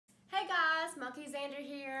MonkeyXander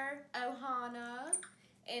here, Ohana,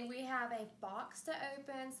 and we have a box to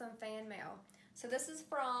open, some fan mail. So this is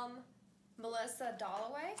from Melissa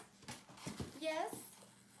Dalloway. Yes.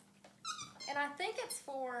 And I think it's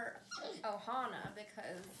for Ohana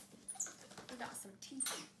because we got some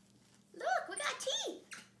teeth. Look, we got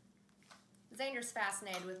teeth. Xander's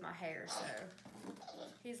fascinated with my hair, so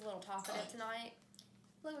he's a little talkative tonight.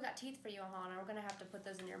 Look, we got teeth for you, Ohana. We're gonna have to put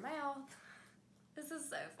those in your mouth. This is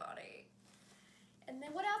so funny. And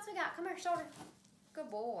then what else we got? Come here, shoulder.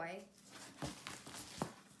 Good boy.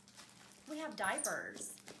 We have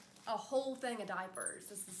diapers. A whole thing of diapers.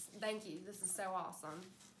 Thank you. This is so awesome.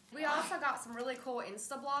 We also got some really cool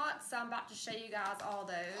InstaBlocks, so I'm about to show you guys all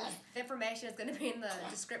those. The information is going to be in the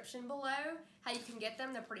description below, how you can get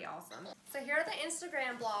them. They're pretty awesome. So here are the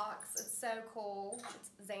Instagram blocks. It's so cool.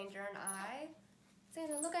 It's Xander and I.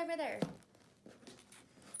 Xander, look over there.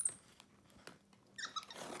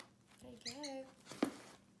 There you go.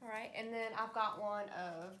 All right, and then I've got one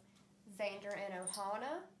of Xander and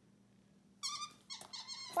Ohana.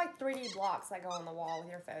 It's like 3D blocks that go on the wall with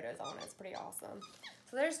your photos on it. It's pretty awesome.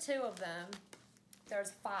 So there's 2 of them.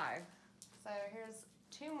 There's 5. So here's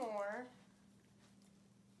 2 more.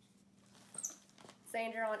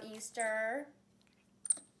 Xander on Easter.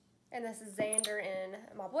 And this is Xander and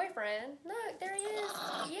my boyfriend. Look, there he is.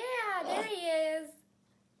 Yeah, there he is.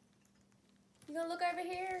 You gonna look over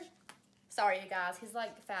here? Sorry, you guys. He's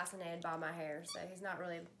like fascinated by my hair, so he's not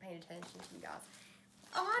really paying attention to you guys.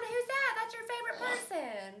 Ohana, who's that? That's your favorite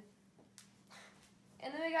person.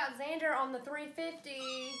 And then we got Xander on the 350.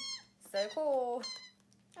 So cool.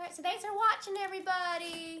 All right, so thanks for watching,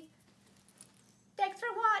 everybody. Thanks for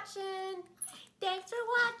watching. Thanks for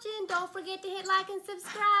watching. Don't forget to hit like and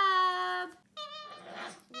subscribe.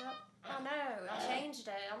 Yep, I know. I changed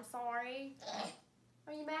it. I'm sorry.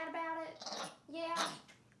 Are you mad about it? Yeah.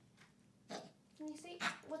 Can you see?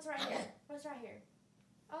 What's right here? What's right here?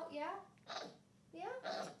 Oh, yeah? Yeah?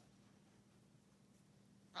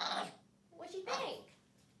 What you think?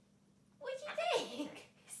 What you think?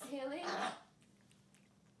 Silly.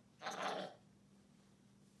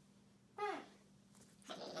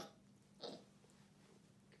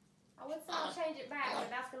 I would say I'll change it back, but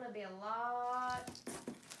that's going to be a lot.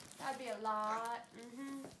 That'd be a lot.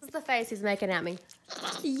 This is the face he's making at me.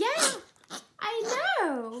 Yeah, I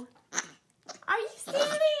know. Are you silly?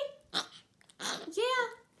 Yeah.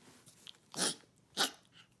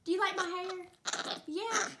 Do you like my hair?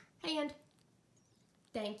 Yeah. Hand.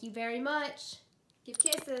 Thank you very much. Give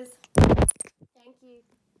kisses. Thank you.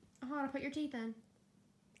 Ohana, put your teeth in.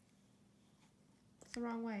 It's the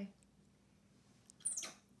wrong way.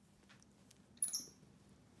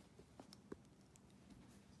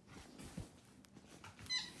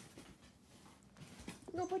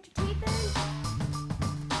 You gonna put your teeth in?